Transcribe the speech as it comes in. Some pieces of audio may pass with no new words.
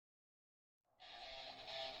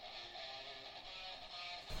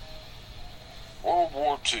World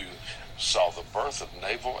War II saw the birth of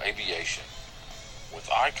naval aviation, with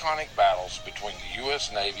iconic battles between the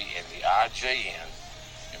U.S. Navy and the IJN,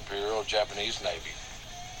 Imperial Japanese Navy,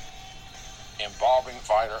 involving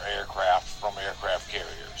fighter aircraft from aircraft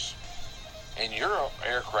carriers. In Europe,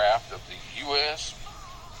 aircraft of the U.S.,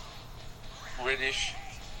 British,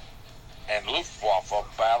 and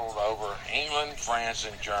Luftwaffe battled over England, France,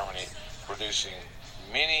 and Germany, producing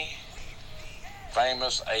many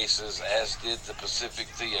famous aces, as did the Pacific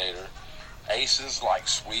Theater. Aces like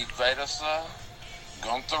Swede Vedasa,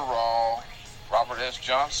 Gunther Rahl, Robert S.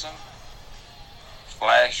 Johnson,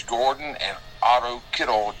 Flash Gordon, and Otto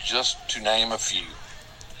Kittel, just to name a few.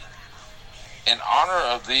 In honor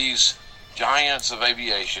of these giants of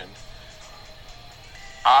aviation,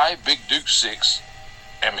 I, Big Duke 6,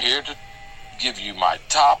 am here to give you my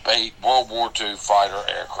top 8 World War II fighter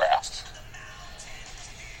aircraft.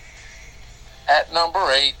 At number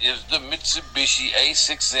 8 is the Mitsubishi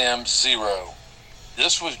A6M-0.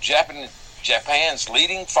 This was Japan's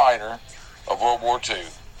leading fighter of World War II.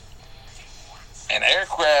 An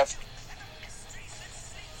aircraft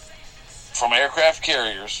from aircraft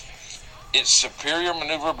carriers, its superior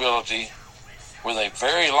maneuverability with a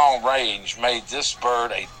very long range made this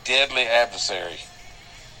bird a deadly adversary.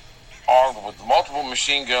 Armed with multiple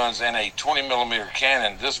machine guns and a 20mm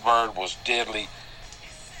cannon, this bird was deadly.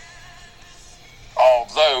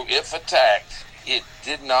 Although, if attacked, it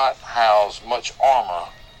did not house much armor,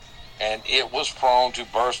 and it was prone to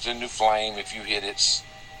burst into flame if you hit its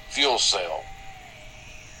fuel cell,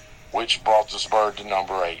 which brought this bird to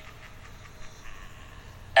number 8.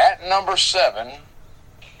 At number 7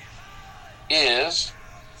 is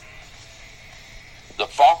the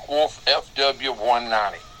Focke-Wulf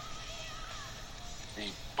FW-190.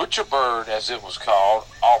 The Butcher Bird, as it was called,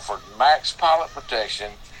 offered max pilot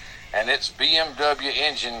protection, and its BMW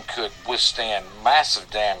engine could withstand massive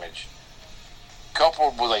damage.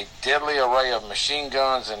 Coupled with a deadly array of machine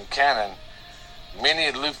guns and cannon,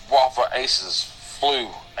 many Luftwaffe aces flew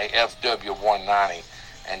a FW-190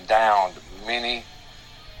 and downed many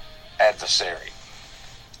adversary.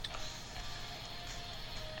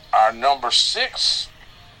 Our number 6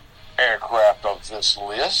 aircraft of this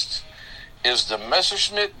list is the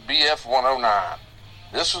Messerschmitt Bf-109.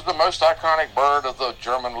 This was the most iconic bird of the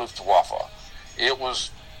German Luftwaffe. It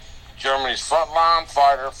was Germany's frontline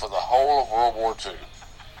fighter for the whole of World War II.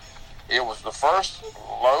 It was the first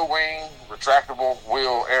low-wing, retractable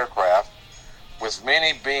wheel aircraft, with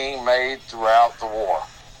many being made throughout the war.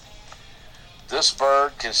 This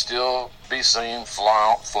bird can still be seen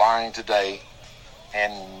flying today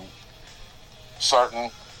in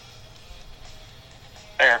certain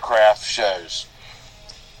aircraft shows.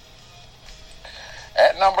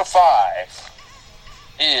 At number 5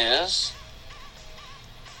 is,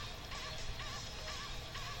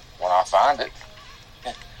 when I find it,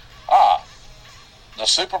 the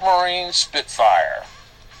Supermarine Spitfire.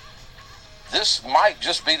 This might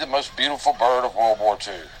just be the most beautiful bird of World War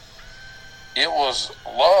II. It was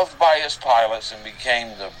loved by its pilots and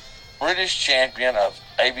became the British champion of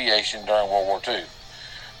aviation during World War II.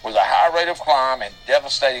 With a high rate of climb and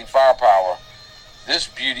devastating firepower, this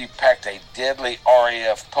beauty packed a deadly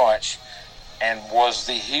RAF punch and was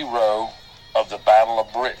the hero of the Battle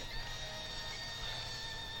of Britain.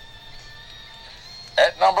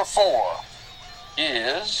 At number 4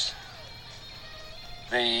 is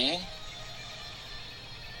the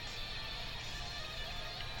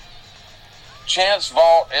Chance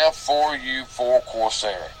Vault F4U4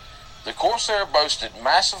 Corsair. The Corsair boasted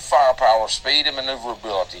massive firepower, speed, and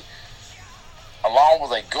maneuverability, along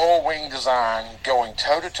with a gull-wing design going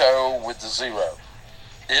toe-to-toe with the Zero.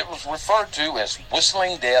 It was referred to as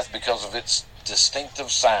Whistling Death because of its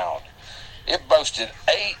distinctive sound. It boasted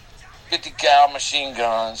 8 50-cal machine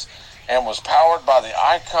guns and was powered by the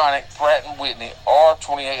iconic Pratt & Whitney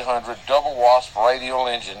R2800 double wasp radial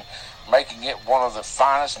engine, making it one of the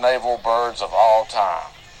finest naval birds of all time.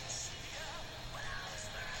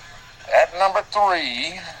 At number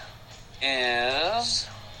 3 is,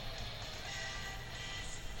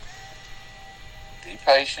 be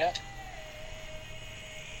patient,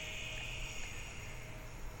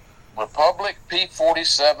 Republic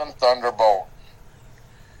P-47 Thunderbolt.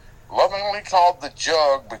 Lovingly called the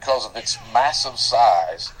Jug because of its massive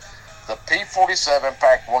size, the P-47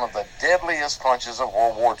 packed one of the deadliest punches of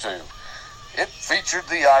World War II. It featured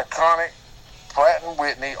the iconic Pratt &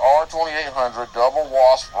 Whitney R2800 double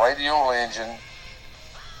wasp radial engine,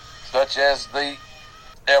 such as the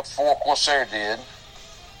F4 Corsair did,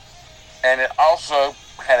 and it also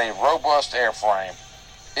had a robust airframe.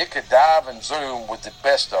 It could dive and zoom with the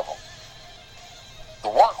best of them. The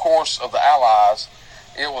workhorse of the Allies,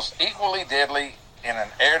 it was equally deadly in an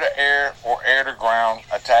air-to-air or air-to-ground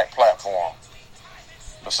attack platform.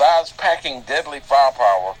 Besides packing deadly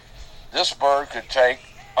firepower, this bird could take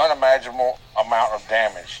unimaginable amount of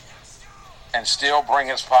damage and still bring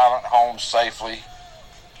its pilot home safely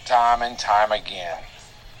time and time again.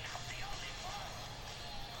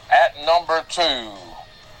 At number 2,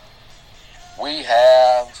 we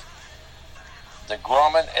have the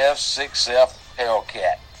Grumman F6F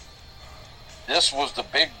Hellcat. This was the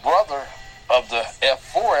big brother of the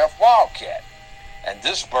F4F Wildcat, and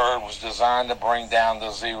this bird was designed to bring down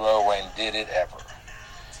the Zero, and did it ever.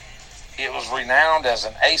 It was renowned as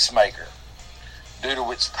an ace maker due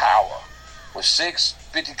to its power, with 6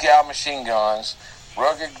 50 cal machine guns,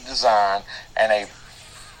 rugged design, and a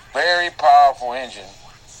very powerful engine.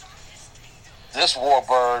 This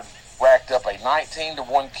warbird racked up a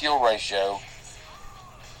 19-to-1 kill ratio,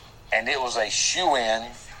 and it was a shoe-in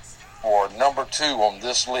for number 2 on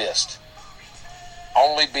this list,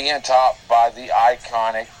 only being topped by the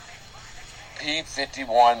iconic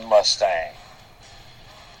P-51 Mustang.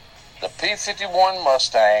 The P-51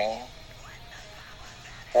 Mustang,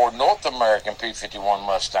 or North American P-51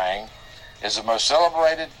 Mustang, is the most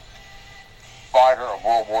celebrated fighter of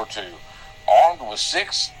World War II, armed with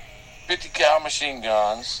 6 50 cal machine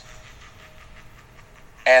guns,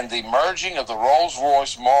 and the merging of the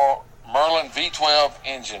Rolls-Royce Merlin V12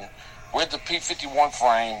 engine with the P-51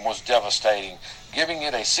 frame was devastating, giving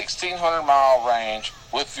it a 1,600 mile range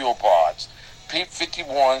with fuel pods.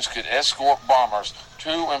 P-51s could escort bombers to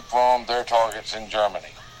and from their targets in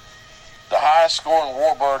Germany. The highest scoring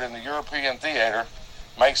warbird in the European theater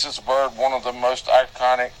makes this bird one of the most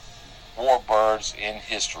iconic warbirds in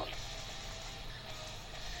history.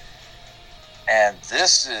 And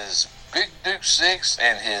this is Big Duke 6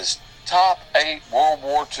 and his top 8 World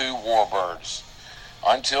War II warbirds.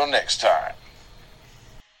 Until next time.